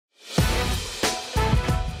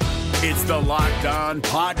It's the Locked On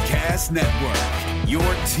Podcast Network, your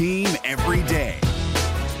team every day.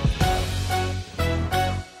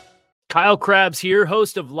 Kyle Krabs here,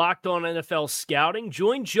 host of Locked On NFL Scouting.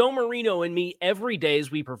 Join Joe Marino and me every day as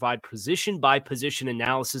we provide position-by-position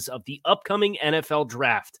analysis of the upcoming NFL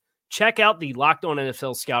Draft. Check out the Locked On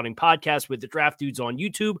NFL Scouting podcast with the Draft Dudes on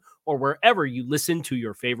YouTube or wherever you listen to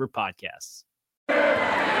your favorite podcasts.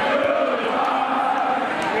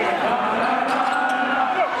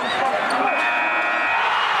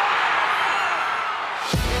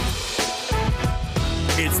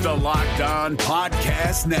 It's the Locked On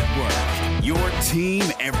Podcast Network, your team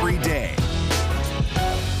every day.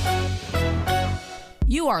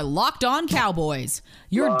 You are Locked On Cowboys,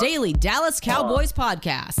 your daily Dallas Cowboys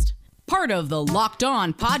podcast. Part of the Locked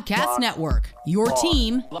On Podcast Network, your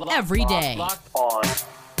team every day. Locked on.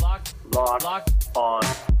 Locked on.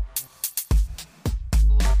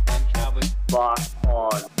 Locked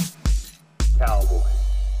on Cowboys.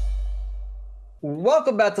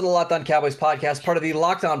 Welcome back to the Locked On Cowboys podcast, part of the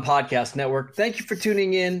Locked On Podcast Network. Thank you for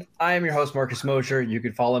tuning in. I am your host, Marcus Mosher. You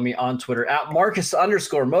can follow me on Twitter at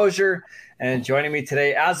Marcus_Mosher. And joining me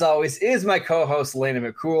today, as always, is my co-host,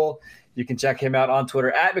 Landon McCool. You can check him out on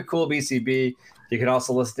Twitter at McCoolBCB. You can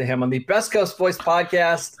also listen to him on the Best Coast Voice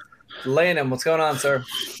podcast. Landon, what's going on, sir?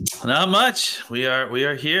 Not much. We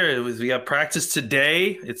are here. We got practice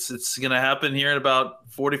today. It's going to happen here in about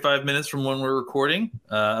 45 minutes from when we're recording.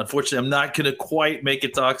 Unfortunately, I'm not going to quite make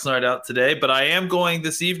it to Oxnard out today, but I am going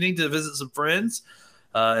this evening to visit some friends,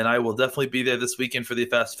 and I will definitely be there this weekend for the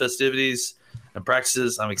festivities and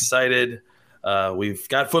practices. I'm excited. We've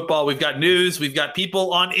got football. We've got news. We've got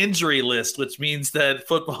people on injury list, which means that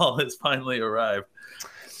football has finally arrived.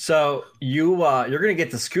 So you're going to get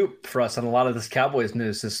the scoop for us on a lot of this Cowboys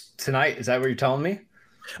news tonight. Is that what you're telling me?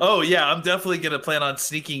 Oh yeah, I'm definitely going to plan on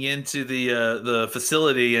sneaking into the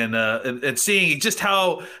facility and seeing just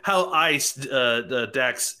how iced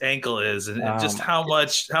Dak's ankle is and just how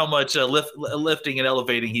much lifting and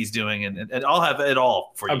elevating he's doing and I'll have it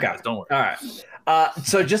all for you guys. Don't worry. All right.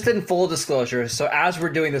 So just in full disclosure, so as we're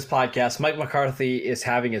doing this podcast, Mike McCarthy is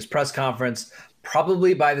having his press conference.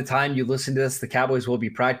 Probably by the time you listen to this, the Cowboys will be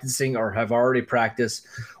practicing or have already practiced.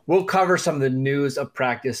 We'll cover some of the news of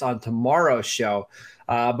practice on tomorrow's show.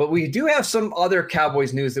 But we do have some other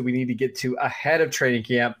Cowboys news that we need to get to ahead of training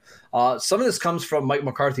camp. Some of this comes from Mike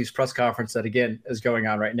McCarthy's press conference that, again, is going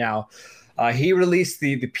on right now. He released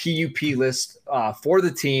the PUP list for the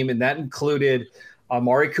team, and that included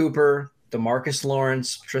Amari Cooper, DeMarcus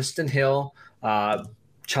Lawrence, Tristan Hill,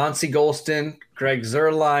 Chauncey Golston, Greg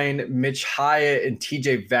Zuerlein, Mitch Hyatt, and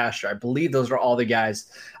TJ Vasher. I believe those are all the guys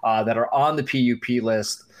that are on the PUP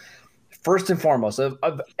list. First and foremost,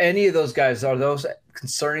 of any of those guys, are those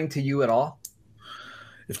concerning to you at all?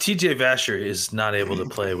 If TJ Vasher is not able to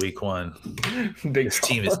play week one, this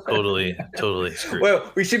team is totally screwed. Well,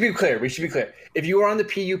 we should be clear. If you are on the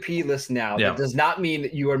PUP list now, that does not mean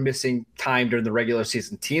that you are missing time during the regular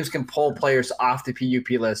season. Teams can pull players off the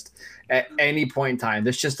PUP list at any point in time.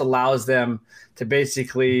 This just allows them to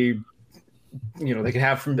basically, they can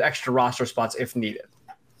have some extra roster spots if needed.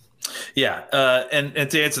 Yeah, and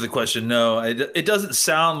to answer the question, no, it doesn't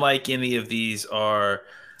sound like any of these are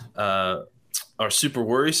super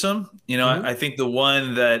worrisome. I think the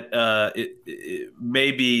one that it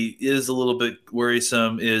maybe is a little bit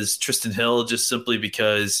worrisome is Tristan Hill, just simply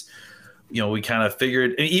because we kind of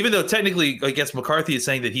figured, and even though technically I guess McCarthy is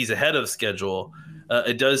saying that he's ahead of schedule,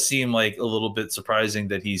 it does seem like a little bit surprising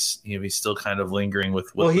that he's still kind of lingering with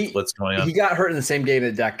what's going on. He got hurt in the same game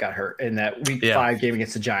that Dak got hurt in that week 5 game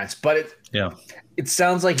against the Giants, but it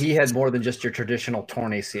sounds like he had more than just your traditional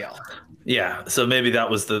torn ACL. Yeah, so maybe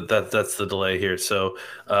that's the delay here. So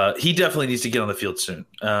he definitely needs to get on the field soon,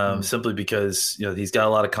 simply because he's got a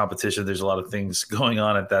lot of competition. There's a lot of things going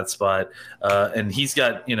on at that spot, and he's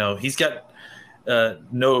got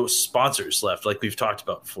no sponsors left, like we've talked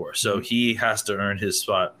about before. So he has to earn his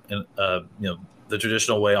spot in the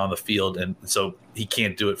traditional way on the field, and so he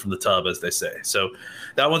can't do it from the tub, as they say. So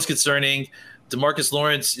that one's concerning. DeMarcus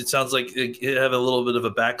Lawrence, it sounds like he have a little bit of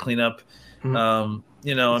a back cleanup.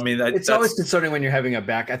 It's always concerning when you're having a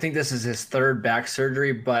back. I think this is his third back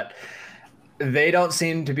surgery, but they don't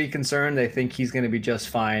seem to be concerned. They think he's going to be just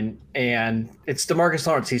fine. And it's DeMarcus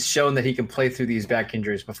Lawrence. He's shown that he can play through these back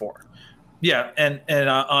injuries before. Yeah, and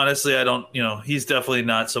honestly, I don't. He's definitely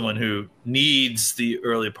not someone who needs the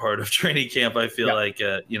early part of training camp. I feel like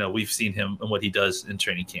we've seen him and what he does in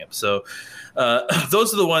training camp. So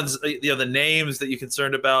those are the ones. The names that you're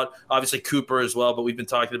concerned about. Obviously Cooper as well, but we've been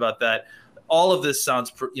talking about that. All of this sounds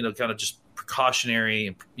kind of just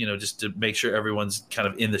precautionary, just to make sure everyone's kind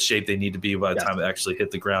of in the shape they need to be by the time they actually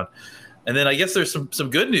hit the ground. And then I guess there's some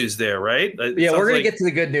good news there, right? Yeah, we're going to get to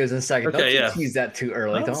the good news in a second. Okay, don't tease that too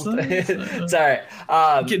early. It's all right.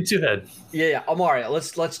 I'm getting too ahead. Yeah, Amari,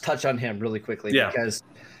 let's touch on him really quickly because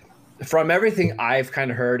from everything I've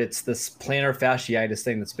kind of heard, it's this plantar fasciitis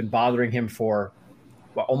thing that's been bothering him for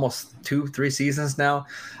almost 2-3 seasons now.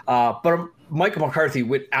 But Mike McCarthy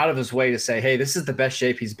went out of his way to say, hey, this is the best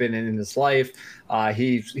shape he's been in his life.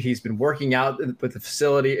 He's been working out with the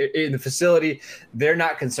facility. They're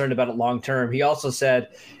not concerned about it long term. He also said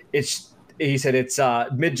it's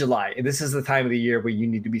mid-July, and this is the time of the year where you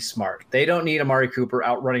need to be smart. They don't need Amari Cooper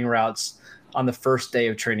out running routes on the first day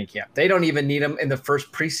of training camp. They don't even need him in the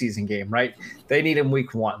first preseason game, right? They need him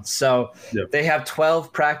week 1. So they have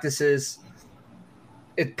 12 practices.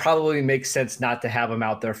 It probably makes sense not to have him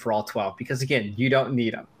out there for all 12 because, again, you don't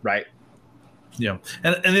need him, right? Yeah.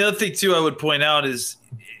 And the other thing, too, I would point out is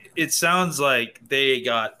it sounds like they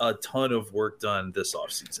got a ton of work done this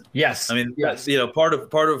offseason. Yes. I mean, part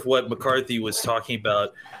of what McCarthy was talking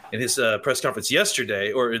about in his press conference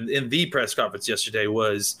yesterday, or in the press conference yesterday,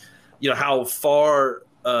 was, how far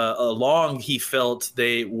along he felt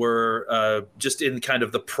they were just in kind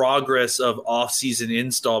of the progress of off-season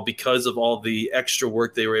install because of all the extra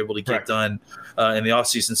work they were able to get done in the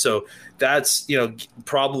off-season. So that's,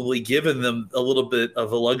 probably given them a little bit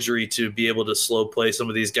of a luxury to be able to slow play some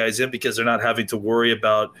of these guys in because they're not having to worry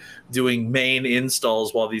about doing main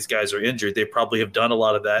installs while these guys are injured. They probably have done a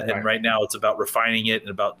lot of that. Right. And right now it's about refining it and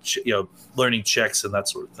about, learning checks and that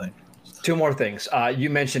sort of thing. 2 more things.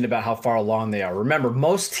 You mentioned about how far along they are. Remember,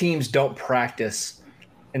 most teams don't practice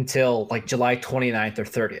until like July 29th or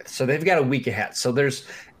 30th. So they've got a week ahead. So there's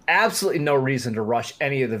absolutely no reason to rush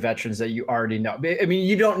any of the veterans that you already know. I mean,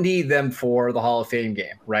 you don't need them for the Hall of Fame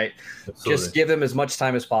game, right? Absolutely. Just give them as much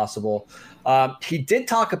time as possible. He did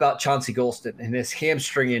talk about Chauncey Golston and his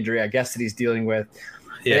hamstring injury, I guess, that he's dealing with.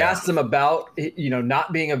 Yeah. They asked him about,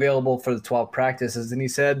 not being available for the 12 practices. And he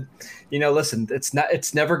said, listen,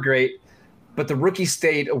 it's never great. But the rookie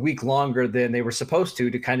stayed a week longer than they were supposed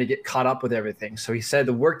to kind of get caught up with everything. So he said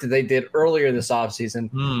the work that they did earlier this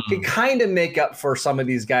offseason can kind of make up for some of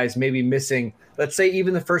these guys maybe missing, let's say,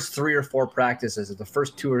 even the first 3 or 4 practices, or the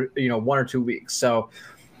first 2 or 1 or 2 weeks. So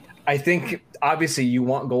I think obviously you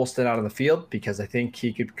want Golston out on the field because I think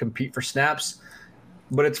he could compete for snaps.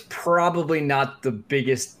 But it's probably not the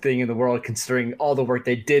biggest thing in the world considering all the work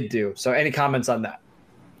they did do. So any comments on that?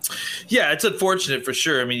 Yeah, it's unfortunate for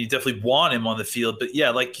sure. I mean, you definitely want him on the field. But yeah,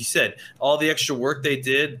 like you said, all the extra work they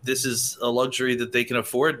did, this is a luxury that they can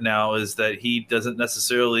afford now, is that he doesn't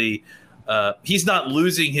necessarily he's not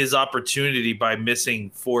losing his opportunity by missing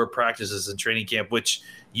 4 practices in training camp, which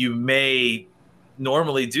you may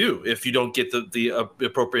normally do if you don't get the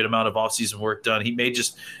appropriate amount of offseason work done. He may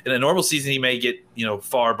just, in a normal season, he may get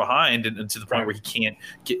far behind and to the point where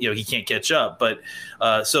he can't catch up. But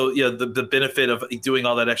the benefit of doing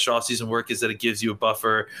all that extra offseason work is that it gives you a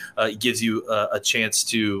buffer. It gives you a chance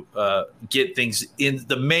to get things in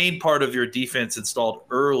the main part of your defense installed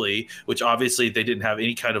early, which obviously they didn't have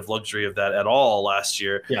any kind of luxury of that at all last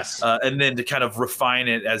year. Yes. And then to kind of refine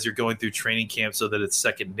it as you're going through training camp so that it's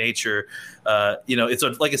second nature.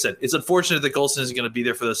 It's like I said, it's unfortunate that Golston isn't going to be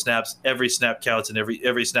there for the snaps. Every snap counts, and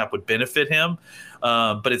every snap would benefit him.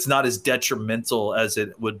 But it's not as detrimental as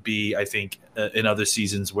it would be, I think, in other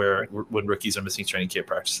seasons when rookies are missing training camp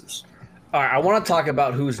practices. All right, I want to talk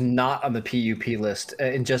about who's not on the PUP list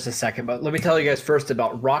in just a second, but let me tell you guys first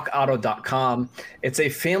about rockauto.com. It's a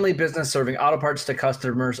family business serving auto parts to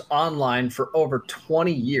customers online for over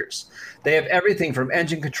 20 years. They have everything from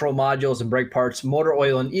engine control modules and brake parts, motor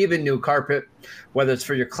oil, and even new carpet. Whether it's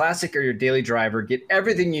for your classic or your daily driver, get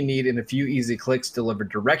everything you need in a few easy clicks delivered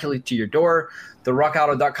directly to your door. The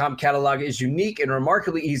rockauto.com catalog is unique and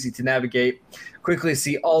remarkably easy to navigate. Quickly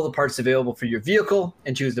see all the parts available for your vehicle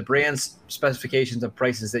and choose the brands, specifications, and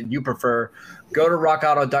prices that you prefer. Go to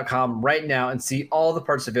rockauto.com right now and see all the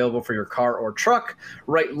parts available for your car or truck.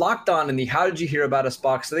 Write Locked On in the How Did You Hear About Us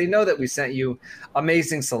box so they know that we sent you.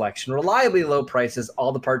 Amazing selection, reliably low prices,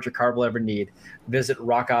 all the parts your car will ever need. Visit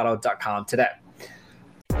rockauto.com today.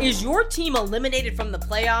 Is your team eliminated from the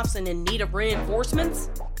playoffs and in need of reinforcements?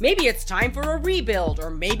 Maybe it's time for a rebuild, or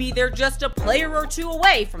maybe they're just a player or 2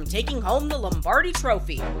 away from taking home the Lombardi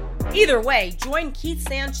Trophy. Either way, join Keith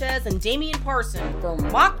Sanchez and Damian Parson for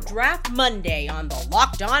Mock Draft Monday on the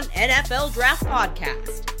Locked On NFL Draft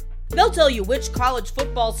Podcast. They'll tell you which college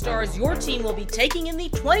football stars your team will be taking in the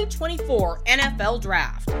 2024 NFL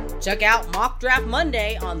Draft. Check out Mock Draft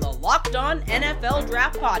Monday on the Locked On NFL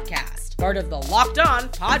Draft Podcast, part of the Locked On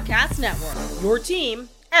Podcast Network, your team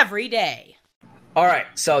every day. All right,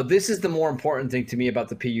 so this is the more important thing to me about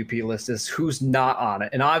the PUP list is who's not on it.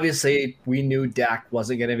 And obviously, we knew Dak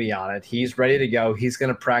wasn't going to be on it. He's ready to go. He's going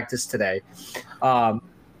to practice today.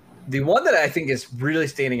 The one that I think is really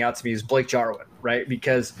standing out to me is Blake Jarwin, right?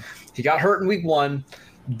 Because he got hurt in week 1,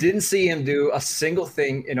 didn't see him do a single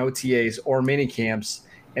thing in OTAs or mini camps.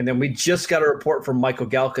 And then we just got a report from Michael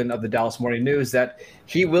Galkin of the Dallas Morning News that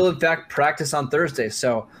he will, in fact, practice on Thursday.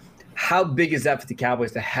 So how big is that for the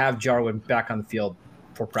Cowboys to have Jarwin back on the field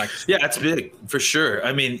for practice? Yeah, it's big for sure.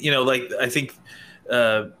 I mean, I think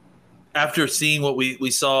after seeing what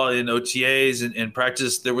we saw in OTAs and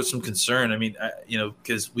practice, there was some concern. I mean,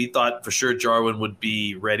 because we thought for sure Jarwin would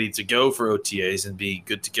be ready to go for OTAs and be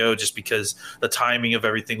good to go just because the timing of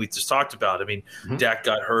everything we just talked about. I mean, Dak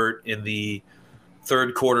got hurt in the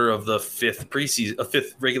third quarter of the fifth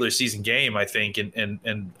regular season game, I think,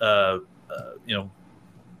 and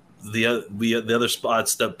the other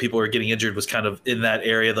spots that people were getting injured was kind of in that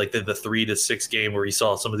area, like the 3 to 6 game where he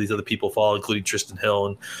saw some of these other people fall, including Tristan Hill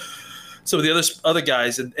and some of the other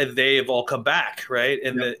guys, and they have all come back, right?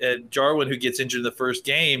 And Jarwin, who gets injured in the first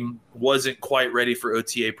game, wasn't quite ready for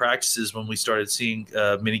OTA practices when we started seeing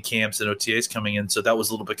mini camps and OTAs coming in. So that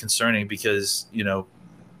was a little bit concerning because,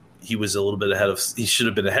 he was a little bit he should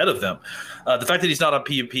have been ahead of them. The fact that he's not on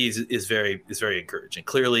PUP is very encouraging.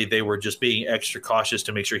 Clearly, they were just being extra cautious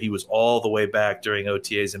to make sure he was all the way back during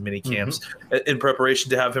OTAs and mini camps in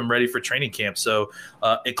preparation to have him ready for training camp. So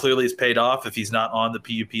it clearly has paid off. If he's not on the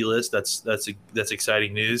PUP list, that's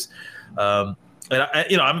exciting news. And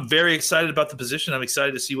I'm very excited about the position. I'm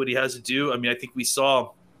excited to see what he has to do. I mean, I think we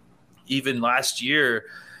saw even last year,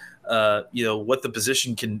 what the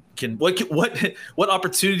position what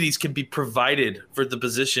opportunities can be provided for the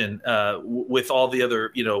position with all the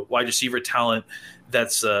other wide receiver talent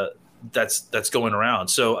that's going around.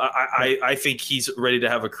 So I think he's ready to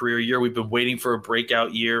have a career year. We've been waiting for a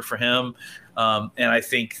breakout year for him, and I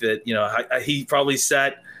think that he probably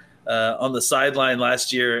sat on the sideline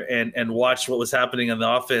last year and watched what was happening on the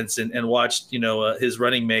offense and watched his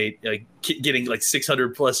running mate getting like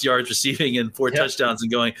 600 plus yards receiving and 4 touchdowns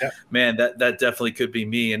and going, man, that definitely could be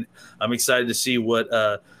me. And I'm excited to see what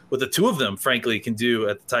the two of them frankly can do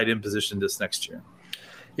at the tight end position this next year.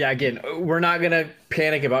 Yeah, again, we're not going to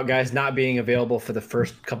panic about guys not being available for the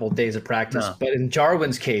first couple of days of practice. No. But in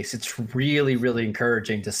Jarwin's case, it's really, really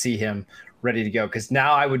encouraging to see him ready to go. Because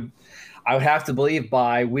now I would have to believe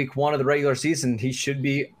by week 1 of the regular season, he should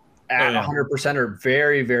be at 100% or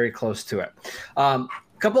very, very close to it. A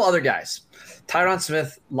couple other guys, Tyron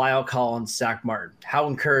Smith, Lyle Collins, Zach Martin. How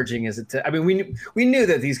encouraging is it I mean, we knew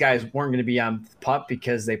that these guys weren't going to be on PUP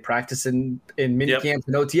because they practice in mini camps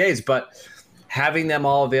and OTAs, but having them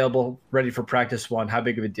all available, ready for practice 1, how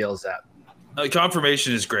big of a deal is that?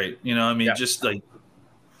 Confirmation is great. Just like,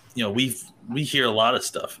 we hear a lot of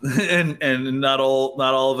stuff and not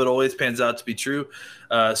all of it always pans out to be true.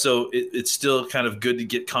 So it's still kind of good to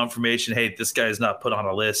get confirmation. Hey, this guy is not put on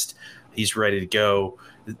a list. He's ready to go.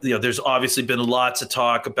 There's obviously been lots of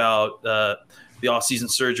talk about the offseason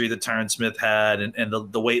surgery that Tyron Smith had and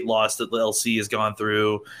the weight loss that the LC has gone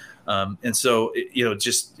through. And so,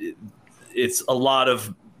 it's a lot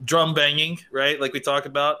of drum banging, right? Like we talk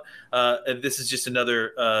about. And this is just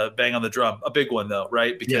another bang on the drum, a big one though,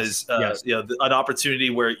 right? Because an opportunity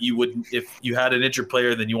where you would, if you had an injured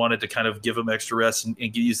player, then you wanted to kind of give them extra rest and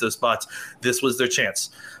use those spots. This was their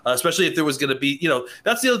chance, especially if there was going to be,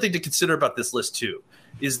 that's the other thing to consider about this list too,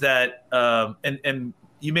 is that, and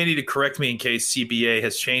you may need to correct me in case CBA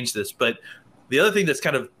has changed this, but the other thing that's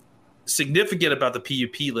kind of significant about the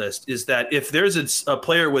PUP list is that if there's a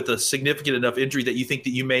player with a significant enough injury that you think that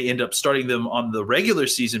you may end up starting them on the regular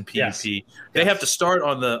season PUP, they have to start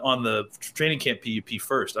on the training camp PUP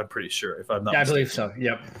first. I'm pretty sure, if I'm not mistaken. I believe so.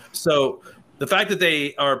 Yep. So the fact that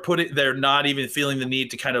they're not even feeling the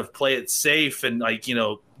need to kind of play it safe and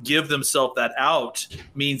give themselves that out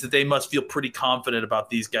means that they must feel pretty confident about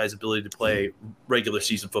these guys' ability to play regular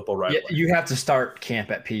season football right away. You have to start camp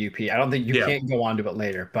at PUP. I don't think you can't go on to it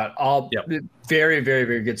later, but very, very,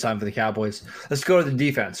 very good sign for the Cowboys. Let's go to the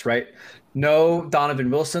defense, right? No Donovan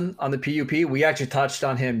Wilson on the PUP. We actually touched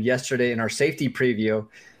on him yesterday in our safety preview.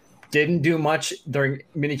 Didn't do much during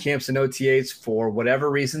mini camps and OTAs for whatever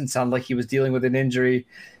reason. Sounded like he was dealing with an injury.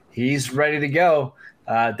 He's ready to go.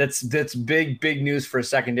 That's big news for a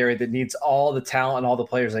secondary that needs all the talent and all the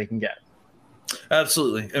players they can get.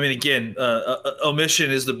 Absolutely. I mean, again, omission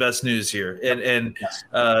is the best news here. And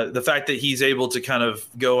the fact that he's able to kind of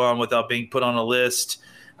go on without being put on a list,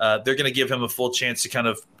 they're going to give him a full chance to kind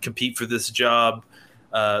of compete for this job.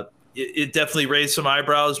 it definitely raised some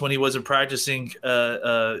eyebrows when he wasn't practicing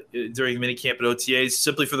during minicamp and OTAs,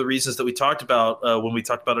 simply for the reasons that we talked about when we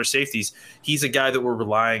talked about our safeties. He's a guy that we're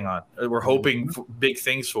relying on. We're hoping for big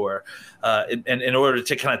things for. And in order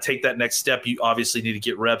to kind of take that next step, you obviously need to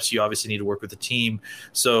get reps. You obviously need to work with the team.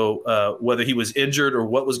 So whether he was injured or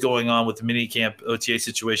what was going on with the minicamp OTA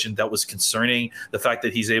situation, that was concerning. The fact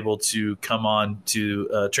that he's able to come on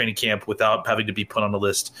to training camp without having to be put on the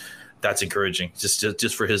list, that's encouraging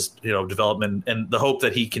just for his development and the hope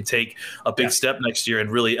that he can take a big step next year and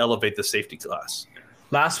really elevate the safety class.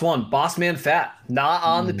 Last one, Boss Man Fat, not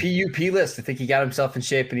on the PUP list. I think he got himself in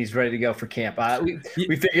shape and he's ready to go for camp.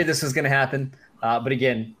 We figured this was going to happen, but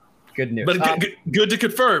again, good news. But good to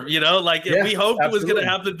confirm, we hoped absolutely. It was going to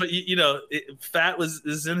happen, but Fat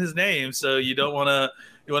is in his name, so you want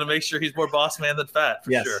to make sure he's more boss man than fat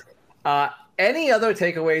for sure. Any other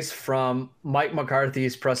takeaways from Mike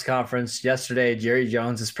McCarthy's press conference yesterday, Jerry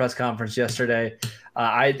Jones's press conference yesterday?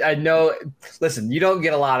 I know, listen, you don't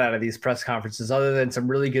get a lot out of these press conferences other than some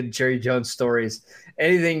really good Jerry Jones stories.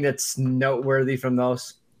 Anything that's noteworthy from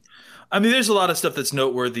those? I mean, there's a lot of stuff that's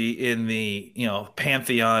noteworthy in the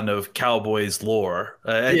pantheon of Cowboys lore.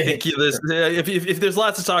 I think if there's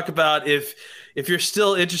lots to talk about, if you're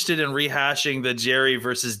still interested in rehashing the Jerry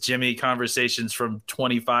versus Jimmy conversations from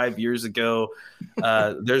 25 years ago,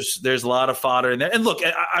 there's a lot of fodder in there. And look,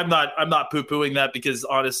 I'm not poo-pooing that because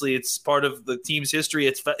honestly, it's part of the team's history.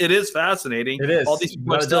 It is fascinating. It is. All these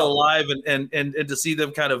people are still alive, and to see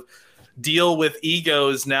them kind of deal with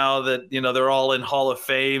egos now that they're all in Hall of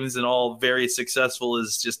Fames and all very successful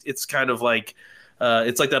it's kind of like.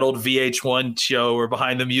 It's like that old VH1 show or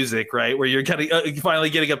Behind the Music, right? Where you're kind of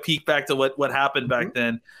finally getting a peek back to what happened back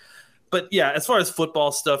then. But yeah, as far as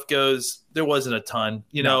football stuff goes, there wasn't a ton.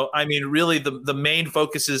 I mean, really the main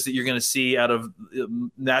focuses that you're going to see out of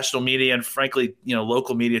national media and frankly,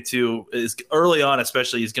 local media too, is early on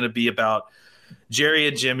especially is going to be about Jerry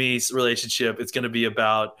and Jimmy's relationship. It's going to be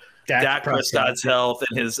about Dak Prescott's health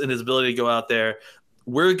and his ability to go out there.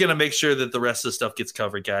 We're going to make sure that the rest of the stuff gets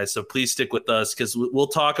covered, guys. So please stick with us because we'll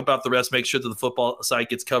talk about the rest, make sure that the football side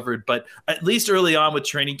gets covered. But at least early on with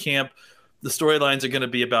training camp, the storylines are going to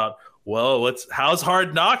be about, how's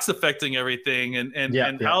Hard Knocks affecting everything?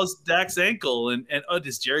 And how's Dak's ankle? And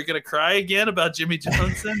is Jerry going to cry again about Jimmy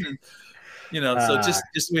Johnson? And, so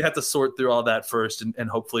just we have to sort through all that first and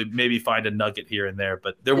hopefully maybe find a nugget here and there.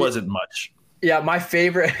 But there wasn't much. Yeah, my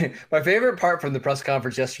favorite part from the press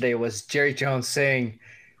conference yesterday was Jerry Jones saying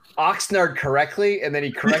Oxnard correctly, and then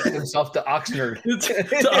he corrected himself to Oxnard.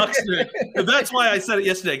 to Oxnard. And that's why I said it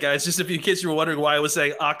yesterday, guys. Just in case you were wondering why I was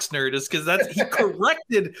saying Oxnard, is because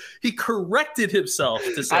he corrected himself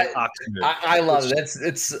to say Oxnard. I love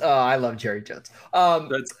it. I love Jerry Jones.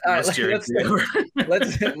 That's Jerry.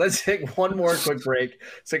 Let's take one more quick break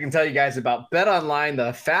so I can tell you guys about BetOnline,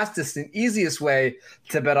 the fastest and easiest way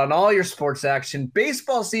to bet on all your sports action.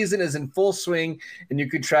 Baseball season is in full swing, and you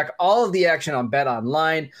can track all of the action on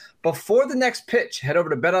BetOnline. Before the next pitch, head over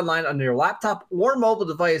to BetOnline on your laptop or mobile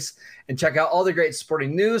device and check out all the great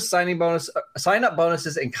sporting news, sign-up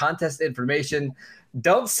bonuses, and contest information.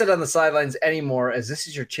 Don't sit on the sidelines anymore, as this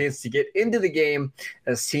is your chance to get into the game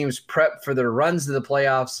as teams prep for their runs to the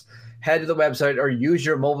playoffs. Head to the website or use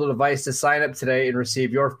your mobile device to sign up today and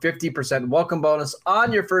receive your 50% welcome bonus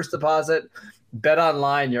on your first deposit.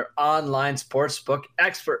 BetOnline, your online sportsbook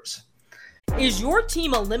experts. Is your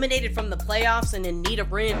team eliminated from the playoffs and in need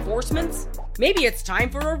of reinforcements? Maybe it's time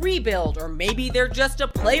for a rebuild, or maybe they're just a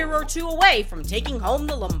player or two away from taking home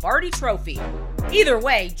the Lombardi Trophy. Either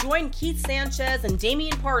way, join Keith Sanchez and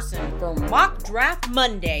Damian Parson for Mock Draft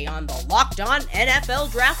Monday on the Locked On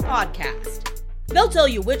NFL Draft Podcast. They'll tell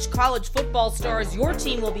you which college football stars your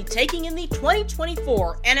team will be taking in the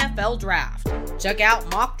 2024 NFL Draft. Check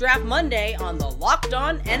out Mock Draft Monday on the Locked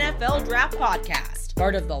On NFL Draft Podcast,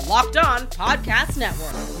 part of the Locked On Podcast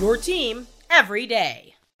Network, your team every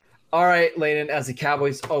day. All right, Landon, as the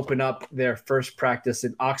Cowboys open up their first practice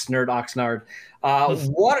in Oxnard,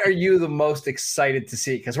 what are you the most excited to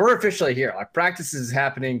see? Because we're officially here. Like, practice is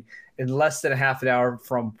happening in less than a half an hour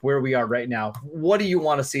from where we are right now. What do you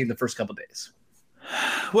want to see in the first couple of days?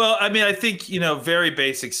 Well, I mean, I think, very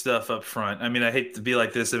basic stuff up front. I mean, I hate to be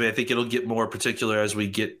like this. I mean, I think it'll get more particular as we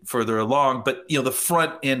get further along. But, the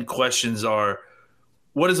front end questions are,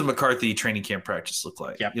 what does a McCarthy training camp practice look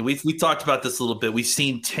like? Yep. We talked about this a little bit. We've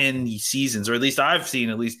seen 10 seasons, or at least I've seen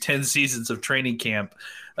at least 10 seasons of training camp.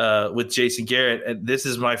 with Jason Garrett. And this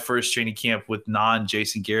is my first training camp with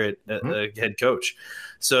non-Jason Garrett head coach.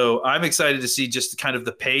 So I'm excited to see just kind of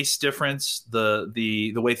the pace difference,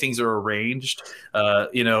 the way things are arranged.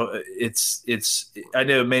 It's I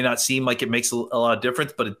know it may not seem like it makes a lot of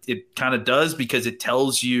difference, but it kind of does, because it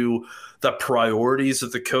tells you the priorities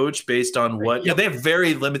of the coach based on what they have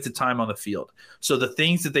very limited time on the field. So the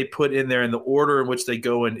things that they put in there and the order in which they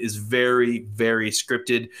go in is very, very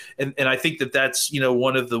scripted. And I think that's,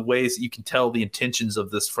 one of the ways that you can tell the intentions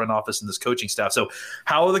of this front office and this coaching staff. So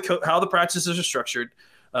how the practices are structured,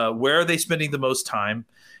 where are they spending the most time?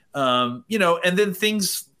 And then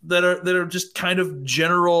things that are just kind of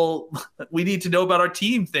general, we need to know about our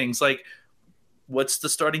team things like, what's the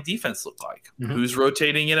starting defense look like? Mm-hmm. Who's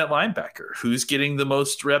rotating in at linebacker? Who's getting the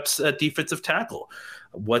most reps at defensive tackle?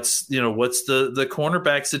 What's the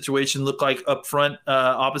cornerback situation look like up front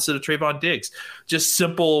opposite of Trayvon Diggs? Just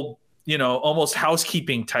simple, almost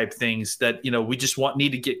housekeeping type things that, we just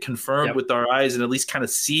need to get confirmed with our eyes and at least kind of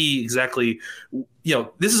see exactly,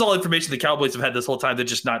 this is all information the Cowboys have had this whole time. They're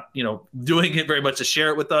just not, doing it very much to share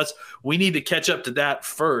it with us. We need to catch up to that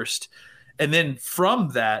first. And then from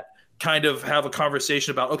that, kind of have a conversation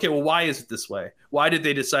about, okay, well, why is it this way? Why did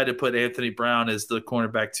they decide to put Anthony Brown as the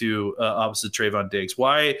cornerback to opposite Trayvon Diggs?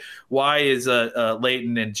 Why is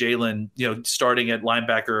Leighton and Jalen, starting at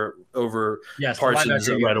linebacker over Parsons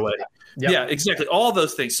right away? Yep. Yeah, exactly. All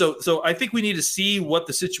those things. So I think we need to see what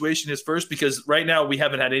the situation is first, because right now we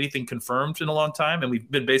haven't had anything confirmed in a long time, and we've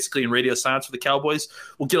been basically in radio silence for the Cowboys.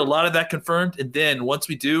 We'll get a lot of that confirmed, and then once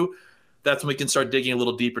we do, that's when we can start digging a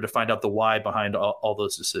little deeper to find out the why behind all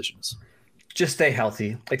those decisions. Just stay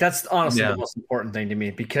healthy. Like, that's honestly the most important thing to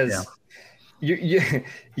me, because you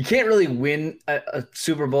can't really win a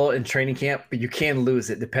Super Bowl in training camp, but you can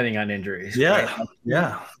lose it depending on injuries. Yeah. Right?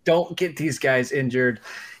 Yeah. Don't get these guys injured,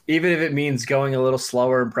 even if it means going a little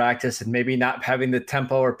slower in practice and maybe not having the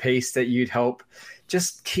tempo or pace that you'd hope.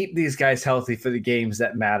 Just keep these guys healthy for the games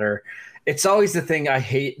that matter. It's always the thing I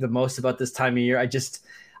hate the most about this time of year.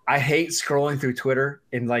 I hate scrolling through Twitter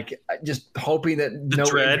and just hoping that no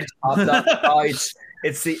injuries popped up.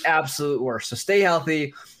 It's the absolute worst. So stay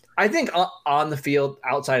healthy. I think on the field,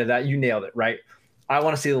 outside of that, you nailed it, right? I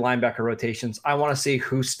want to see the linebacker rotations. I want to see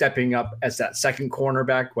who's stepping up as that second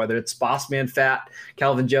cornerback, whether it's Bossman Fat,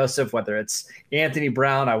 Calvin Joseph, whether it's Anthony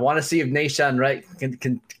Brown. I want to see if Nahshon Wright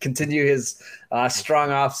can continue his strong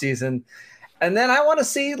offseason. And then I want to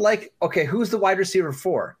see, okay, who's the wide receiver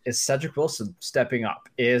for? Is Cedric Wilson stepping up?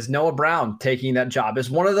 Is Noah Brown taking that job?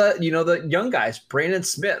 Is one of the, the young guys, Brandon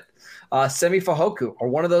Smith, Semi Fahoku, or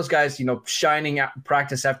one of those guys, shining out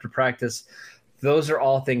practice after practice? Those are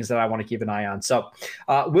all things that I want to keep an eye on. So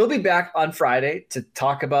we'll be back on Friday to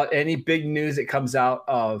talk about any big news that comes out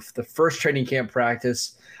of the first training camp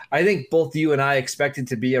practice. I think both you and I expect it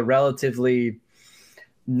to be a relatively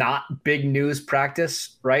not big news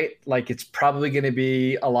practice, right? It's probably going to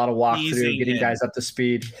be a lot of walkthrough, getting guys up to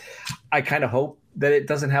speed. I kind of hope that it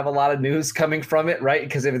doesn't have a lot of news coming from it, right?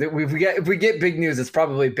 Because if we get big news, it's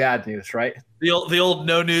probably bad news, right? The old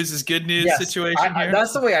no news is good news situation here.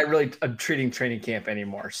 That's the way I'm treating training camp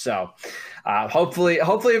anymore. So hopefully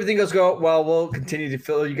everything goes well. We'll continue to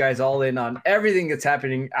fill you guys all in on everything that's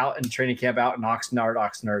happening out in training camp, out in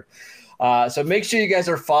Oxnard. So make sure you guys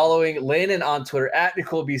are following Landon on Twitter at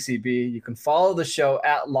NicoleBCB. You can follow the show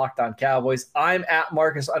at Locked On Cowboys. I'm at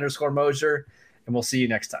Marcus_Mosier, and we'll see you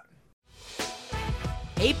next time.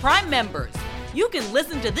 Hey, Prime members, you can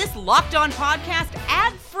listen to this Locked On podcast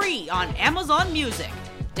ad-free on Amazon Music.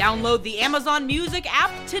 Download the Amazon Music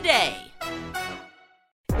app today.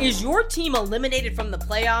 Is your team eliminated from the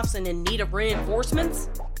playoffs and in need of reinforcements?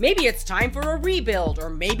 Maybe it's time for a rebuild, or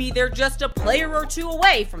maybe they're just a player or two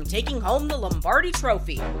away from taking home the Lombardi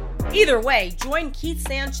Trophy. Either way, join Keith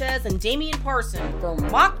Sanchez and Damian Parson for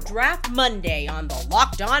Mock Draft Monday on the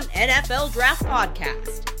Locked On NFL Draft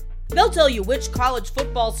Podcast. They'll tell you which college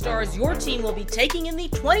football stars your team will be taking in the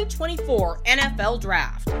 2024 NFL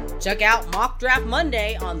Draft. Check out Mock Draft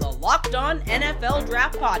Monday on the Locked On NFL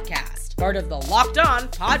Draft Podcast, part of the Locked On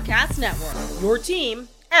Podcast Network. Your team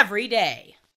every day.